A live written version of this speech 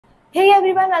Hey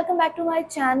everyone, welcome back to my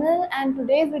channel, and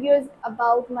today's video is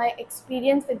about my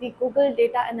experience with the Google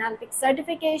Data Analytics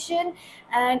certification.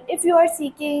 And if you are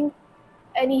seeking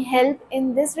any help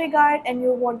in this regard and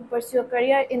you want to pursue a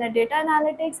career in a data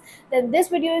analytics, then this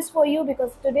video is for you,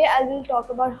 because today I will talk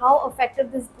about how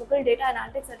effective this Google Data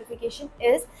Analytics certification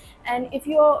is. And if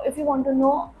you want to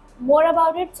know more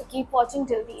about it, so keep watching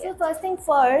till the end. So first thing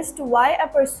first, why I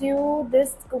pursue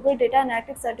this Google Data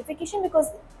Analytics certification?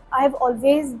 Because I have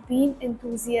always been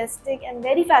enthusiastic and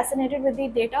very fascinated with the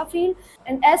data field,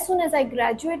 and as soon as I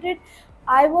graduated,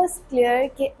 I was clear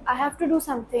that I have to do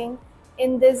something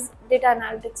in this data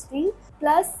analytics field.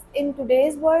 Plus, in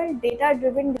today's world, data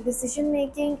driven decision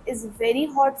making is very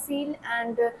hot field,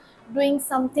 and doing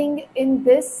something in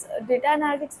this data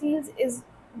analytics fields is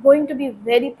going to be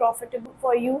very profitable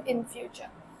for you in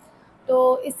future.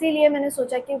 तो इसीलिए मैंने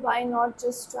सोचा कि why not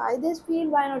just try this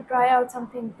field, why not try out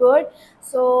something good.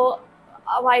 So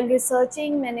while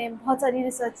researching मैंने बहुत सारी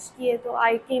research की है, तो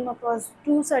आई came across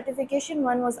 2 certification.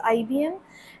 One was IBM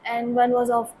and one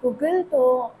was of Google.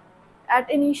 So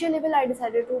at initial level, I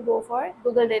decided to go for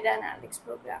Google Data Analytics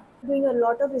program. Doing a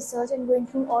lot of research and going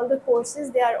through all the courses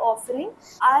they are offering,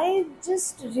 I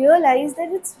just realized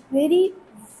that it's very,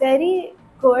 very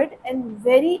good and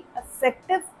very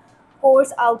effective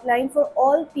course outline for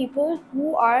all people who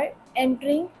are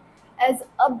entering as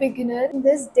a beginner in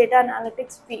this data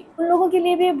analytics field. उन लोगों के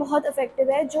लिए भी बहुत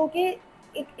effective है जो कि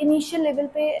एक initial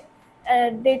level पे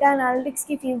data analytics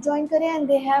की field join करें, and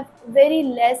they have very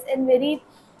less and very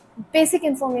basic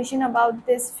information about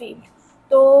this field.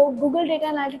 तो गूगल डेटा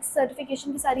एनालिटिक्स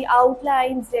सर्टिफिकेशन की सारी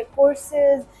आउटलाइंस,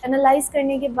 कोर्सेज एनालाइज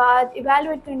करने के बाद,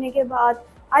 इवेलुएट करने के बाद,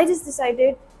 I just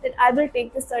decided that I will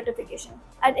take this certification.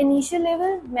 At initial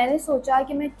level मैंने सोचा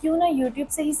कि मैं क्यों ना यूट्यूब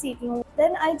से ही सीख लूँ.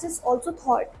 Then I just also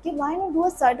thought कि why not do a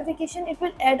certification, it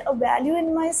will add a value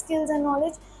in my skills and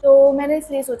knowledge. तो मैंने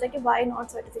इसलिए सोचा कि why not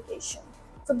certification.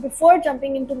 So before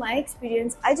jumping into my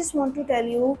experience, I just want to tell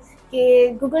you कि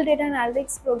Google Data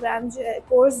Analytics program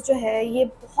course जो है ये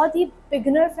बहुत ही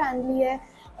बिगनर फ्रेंडली है,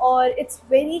 और it's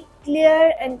very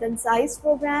clear and concise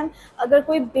programme. अगर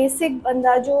कोई बेसिक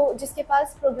बंदा जिसके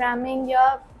पास प्रोग्रामिंग या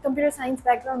कंप्यूटर साइंस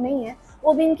बैकग्राउंड नहीं है,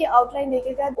 वो भी इनकी आउटलाइन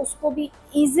देखेगा, उसको भी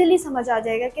ईजिली समझ आ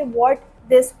जाएगा कि what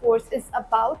this course is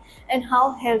about and how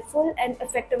helpful and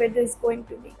effective it is going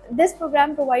to be. This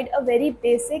program provides a very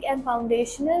basic and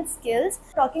foundational skills.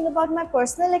 Talking about my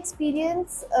personal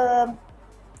experience,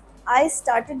 I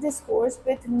started this course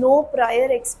with no prior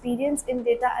experience in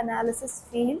data analysis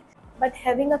field, but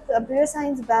having a computer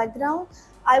science background,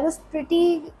 I was pretty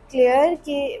clear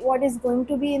कि what is going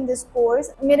to be in this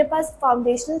course. मेरे पास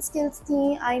foundational skills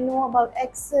थी. I know about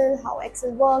Excel, how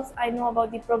Excel works. I know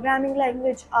about the programming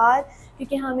language R,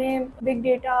 क्योंकि हमें big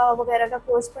data वगैरह का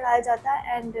course पढ़ाया जाता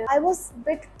है. And I was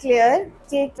bit clear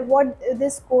कि what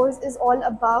this course is all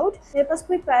about. मेरे पास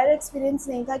कोई prior experience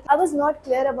नहीं था. I was not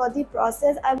clear about the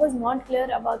process. I was not clear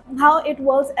about how it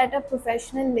works at a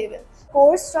professional level.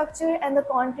 Course structure and the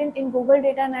content in Google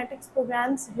Data Analytics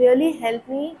programs really helped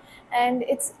me, and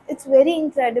it's very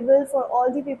incredible for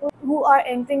all the people who are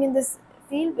entering in this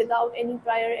field without any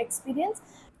prior experience.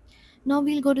 Now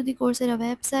we'll go to the Coursera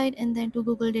website and then to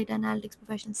Google Data Analytics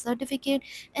Professional Certificate,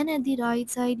 and at the right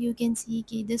side you can see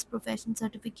कि this professional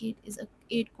certificate is a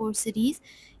 8 course series.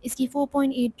 इसकी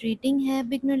 4.8 rating है,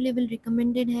 beginner level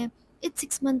recommended है. It's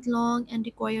 6 month long and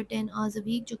require 10 hours a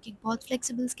week, जो कि बहुत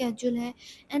flexible schedule है.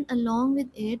 And along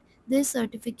with it, this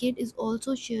certificate is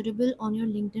also shareable on your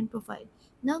LinkedIn profile.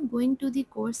 Now going to the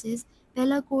courses,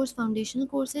 पहला course foundational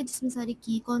course है जिसमें सारी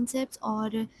की concepts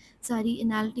और सारी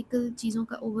एनालिटिकल चीज़ों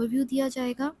का ओवरव्यू दिया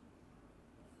जाएगा.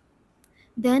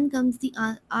 Then comes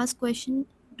the ask question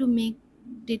to make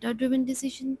data driven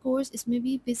decision course, इसमें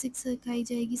भी बेसिक्स सिखाई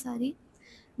जाएगी सारी.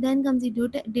 Then comes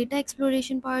the data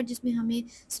exploration part जिसमें हमें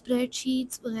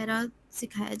स्प्रेडशीट्स वगैरह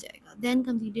सिखाया जाएगा. Then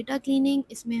comes the data cleaning,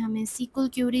 इसमें हमें सीक्वल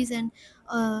क्यूरीज एंड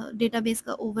डेटाबेस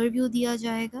का ओवरव्यू दिया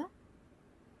जाएगा.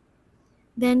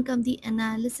 देन कम दी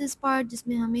एनालिसिस पार्ट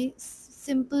जिसमें हमें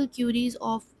सिंपल क्यूरीज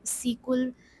ऑफ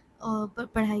सीक्वल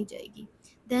पढ़ाई जाएगी.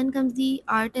 Then comes the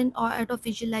art of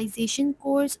visualisation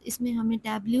course, इसमें हमें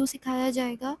टैब्ल्यू सिखाया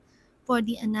जाएगा. For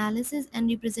the analysis and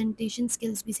representation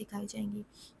skills भी सिखाई जाएंगी.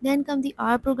 देन कम दी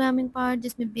आर प्रोग्रामिंग पार्ट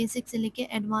जिसमें बेसिक से लेके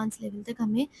एडवांस लेवल तक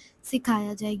हमें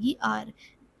सिखाया जाएगी are.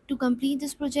 To complete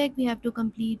this project we have to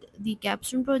complete the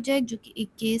कैप्स्टोन project जो कि एक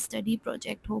केस स्टडी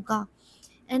प्रोजेक्ट होगा.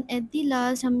 एंड एट दी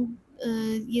लास्ट हम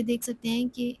ये देख सकते हैं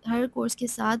कि हर कोर्स के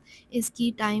साथ इसकी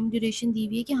टाइम ड्यूरेशन दी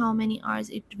हुई है कि how many hours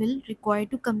it will require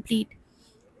to complete.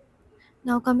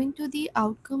 Now coming to the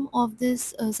outcome of this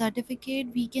certificate,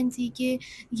 we can see कि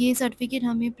ये सर्टिफिकेट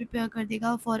हमें प्रिपेयर कर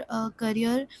देगा for a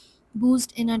career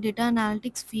boost in a data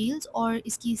analytics fields, और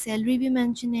इसकी सैलरी भी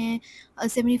mention है.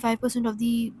 75% of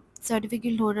the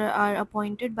certificate holder are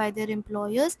appointed by their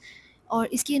employers. और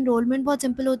इसकी इनरोलमेंट बहुत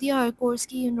सिंपल होती है, हर कोर्स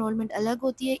की इनरोलमेंट अलग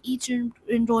होती है. Each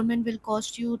enrolment will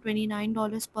cost you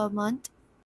 $29 per month.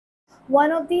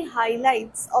 One of the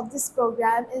highlights of this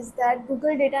program is that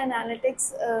Google Data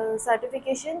Analytics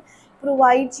certification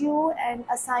provides you and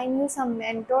assign you some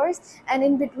mentors, and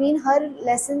in between her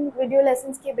lesson video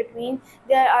lessons के between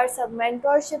there are some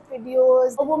mentorship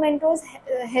videos. वो mentors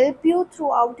help you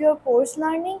throughout your course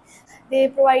learning. They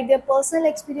provide their personal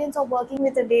experience of working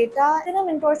with the data. है ना,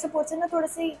 mentorship होते ना थोड़ा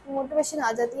सी motivation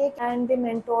आ जाती है, and they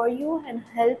mentor you and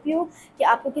help you कि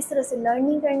आपको किस तरह से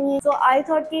लर्निंग करनी है. सो आई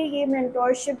थॉट कि ये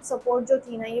मेंटोरशिप सपोर्ट जो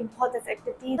थी ना ये बहुत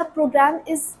इफेक्टिव थी. The programme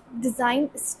is design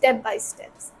step by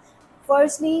steps.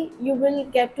 Firstly, you will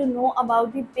get to know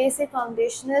about the basic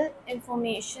foundational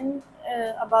information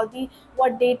about the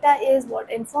what data is,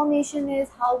 what information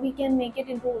is, how we can make it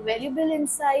into valuable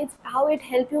insights, how it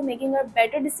help you making a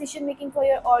better decision making for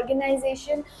your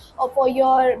organization or for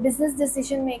your business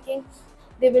decision making.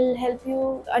 They will help you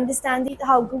understand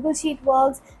how Google Sheet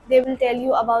works. They will tell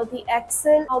you about the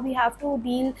Excel, how we have to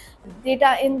deal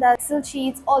data in the Excel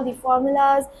sheets, all the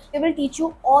formulas. They will teach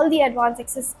you all the advanced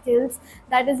Excel skills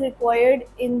that is required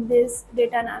in this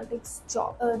data analytics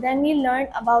job. Then we learn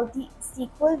about the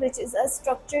SQL, which is a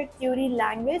structured query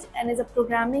language and is a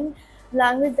programming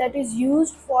language that is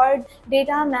used for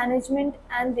data management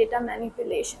and data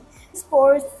manipulation. This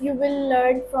course you will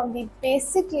learn from the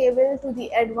basic level to the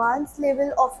advanced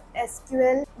level of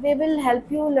SQL. They will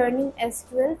help you learning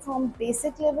SQL from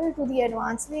basic level to the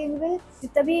advanced level.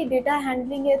 जितना भी data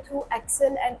handling है through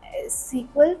Excel and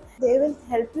SQL, they will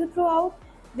help you throughout.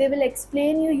 They will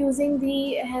explain you using the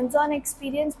hands-on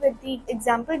experience with the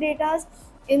example data.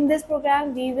 In this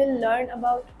program, we will learn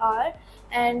about R,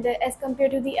 and as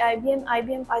compared to the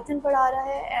IBM Python पढ़ा रहा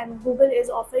है and Google is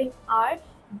offering R.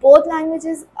 Both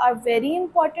languages are very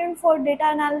important for data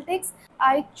analytics.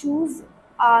 I choose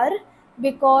R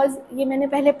because ये मैंने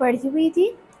पहले पढ़ी हुई थी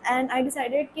and I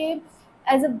decided कि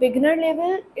as a beginner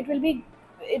level it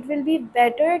will be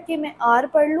better कि मैं R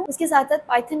पढ़ लूँ. उसके साथ साथ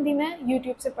Python भी मैं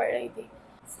YouTube से पढ़ रही थी.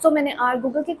 सो मैंने आर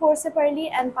गूगल के कोर्स से पढ़ ली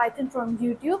एंड पाइथन फ्रॉम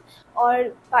यूट्यूब. और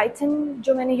पाइथन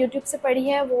जो मैंने यूट्यूब से पढ़ी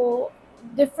है वो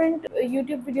डिफरेंट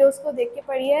यूट्यूब वीडियोस को देख के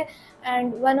पढ़ी है.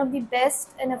 And one of the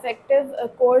best and effective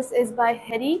course is by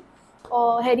Harry.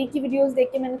 और हैरी की वीडियोस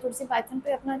देख के मैंने थोड़ी सी पाइथन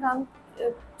पे अपना काम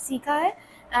सीखा है.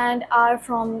 And are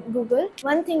from Google.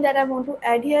 One thing that I want to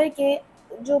add here कि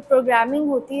जो प्रोग्रामिंग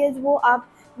होती है वो आप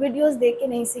वीडियोस देख के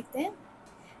नहीं सीखते हैं.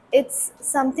 It's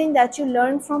something that you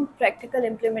learn from practical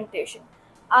implementation.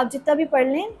 आप जितना भी पढ़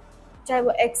लें, चाहे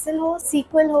वो एक्सेल हो,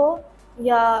 सीक्वल हो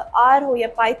या आर हो या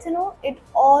पाइथन हो, it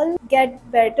all get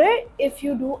better if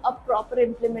you do a proper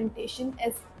implementation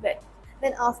as well.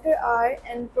 Then after R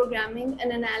and programming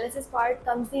and analysis part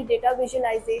comes the data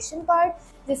visualization part,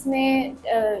 जिसमें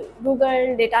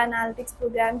Google Data Analytics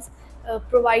programs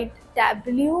provide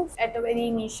Tableau at a very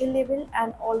initial level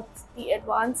and all the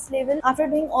advanced level. After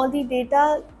doing all the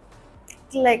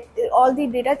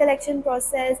data collection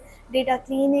process, data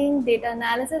cleaning, data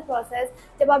analysis process,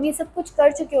 जब आप ये सब कुछ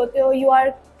कर चुके होते हो, you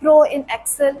are pro in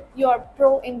Excel, you are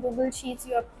pro in Google Sheets,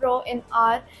 you are pro in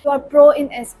R, you are pro in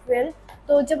SQL.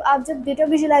 तो जब data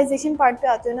visualization part पे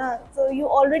आते हो ना, so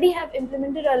you already have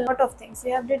implemented a lot of things.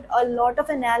 You have did a lot of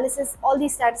analysis, all the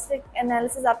statistic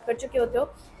analysis आप कर चुके होते हो.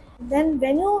 Then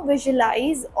when you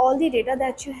visualize all the data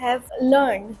that you have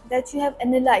learned, that you have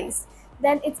analyzed,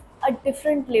 then it's a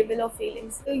different level of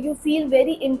feelings. So you feel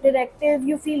very interactive,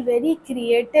 you feel very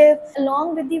creative.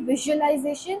 Along with the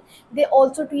visualization, they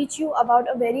also teach you about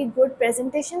a very good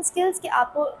presentation skills कि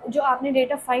आपको जो आपने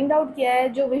data find out किया है,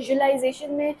 जो visualization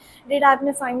में data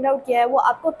आपने find out किया है, वो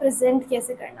आपको present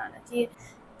कैसे करना आना चाहिए.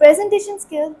 Presentation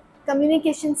skill,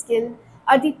 communication skill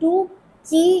are the two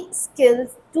key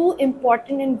skills, two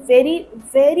important and very,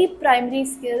 very primary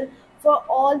skill for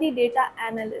all the data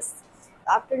analysts.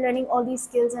 After learning all these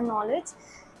skills and knowledge,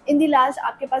 in the last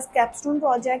आपके पास capstone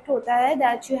project होता है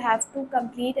that you have to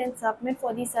complete and submit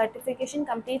for the certification,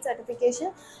 complete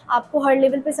certification. आपको हर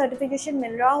level पे certification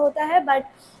मिल रहा होता है, but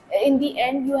in the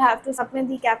end you have to submit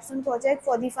the capstone project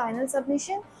for the final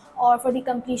submission or for the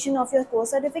completion of your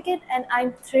course certificate. And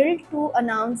I'm thrilled to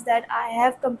announce that I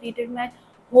have completed my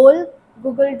whole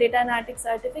Google Data Analytics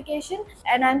certification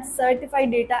and I'm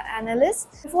certified data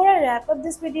analyst. Before I wrap up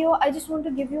this video, I just want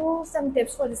to give you some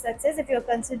tips for the success if you're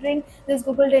considering this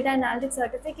Google Data Analytics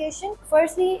certification.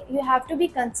 Firstly, you have to be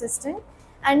consistent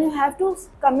and you have to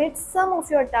commit some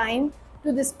of your time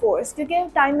to this course क्योंकि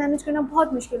time manage करना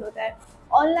बहुत मुश्किल होता है.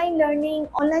 Online learning,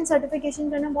 online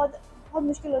certification करना बहुत बहुत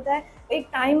मुश्किल होता है, एक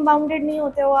टाइम बाउंडेड नहीं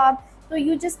होते हो आप, तो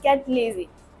यू जस्ट गेट लेजी।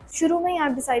 शुरू में ही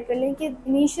आप डिसाइड कर लें कि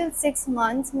इनिशियल 6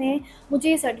 मंथ्स में मुझे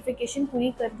ये सर्टिफिकेशन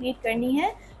पूरी कंप्लीट करनी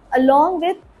है along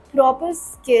with proper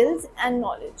skills and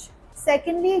knowledge.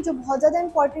 Secondly, जो बहुत ज़्यादा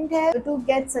इंपॉर्टेंट है to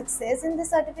get success in this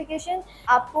certification,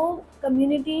 आपको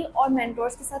कम्युनिटी और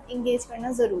मेंटोर्स के साथ इंगेज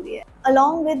करना ज़रूरी है।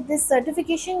 Along with this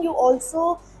certification you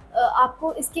also,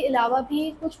 आपको इसके अलावा भी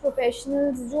कुछ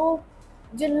प्रोफेशनल्स, जो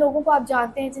जिन लोगों को आप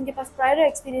जानते हैं, जिनके पास प्रायर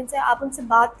एक्सपीरियंस है, आप उनसे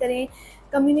बात करें।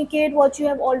 Communicate what you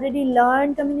have already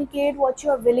learn, communicate what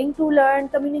you are willing to learn,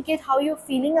 communicate how you are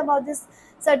feeling about this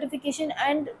certification,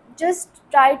 and just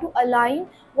try to align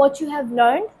what you have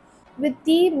learned with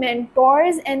the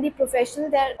mentors and the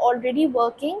professionals that are already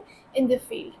working in the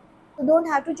field. You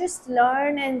don't have to just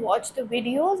learn and watch the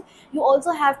videos, you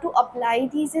also have to apply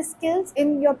these skills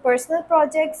in your personal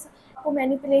projects. आपको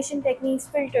manipulation techniques,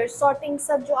 filter, sorting,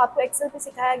 सब जो आपको Excel पे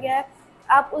सिखाया गया है,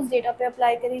 आप उस डेटा पे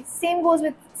अप्लाई करें। Same goes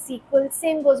with SQL,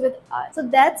 same goes with R. So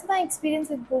that's my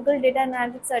experience with Google Data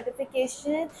Analytics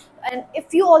certification. And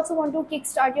if you also want to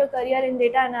kickstart your career in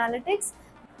data analytics,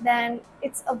 then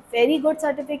it's a very good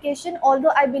certification.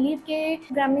 Although I believe कि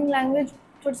programming language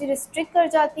थोड़ी सी restrict कर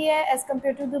जाती है as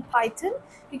compare to the Python,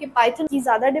 क्योंकि Python की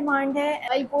ज़्यादा demand है।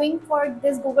 I going for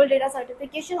this Google data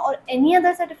certification और any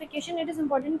other certification, it is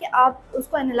important कि आप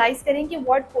उसको एनालाइज करें कि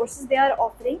what courses they are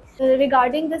offering.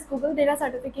 Regarding this Google data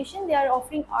certification, they are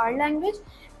offering are language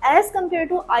as compared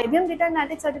to IBM data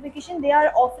analytics certification, they are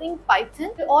offering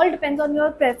Python. It all depends on your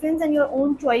preference and your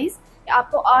own choice कि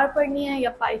आपको R पढ़नी है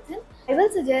या Python. I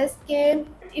will suggest कि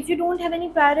if you don't have any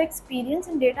prior experience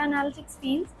in data analytics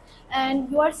fields and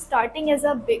you are starting as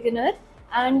a beginner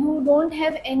and you don't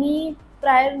have any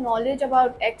prior knowledge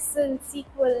about Excel,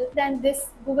 SQL, then this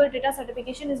Google data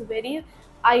certification is very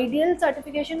ideal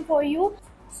certification for you.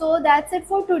 So that's it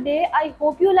for today. I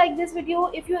hope you like this video.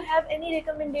 If you have any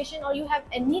recommendation or you have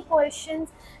any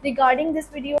questions regarding this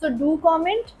video, so do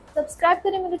comment, subscribe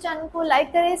करें मेरे channel को,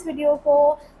 like करें इस video को।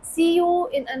 See you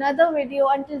in another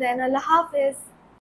video. Until then, Allah Hafiz.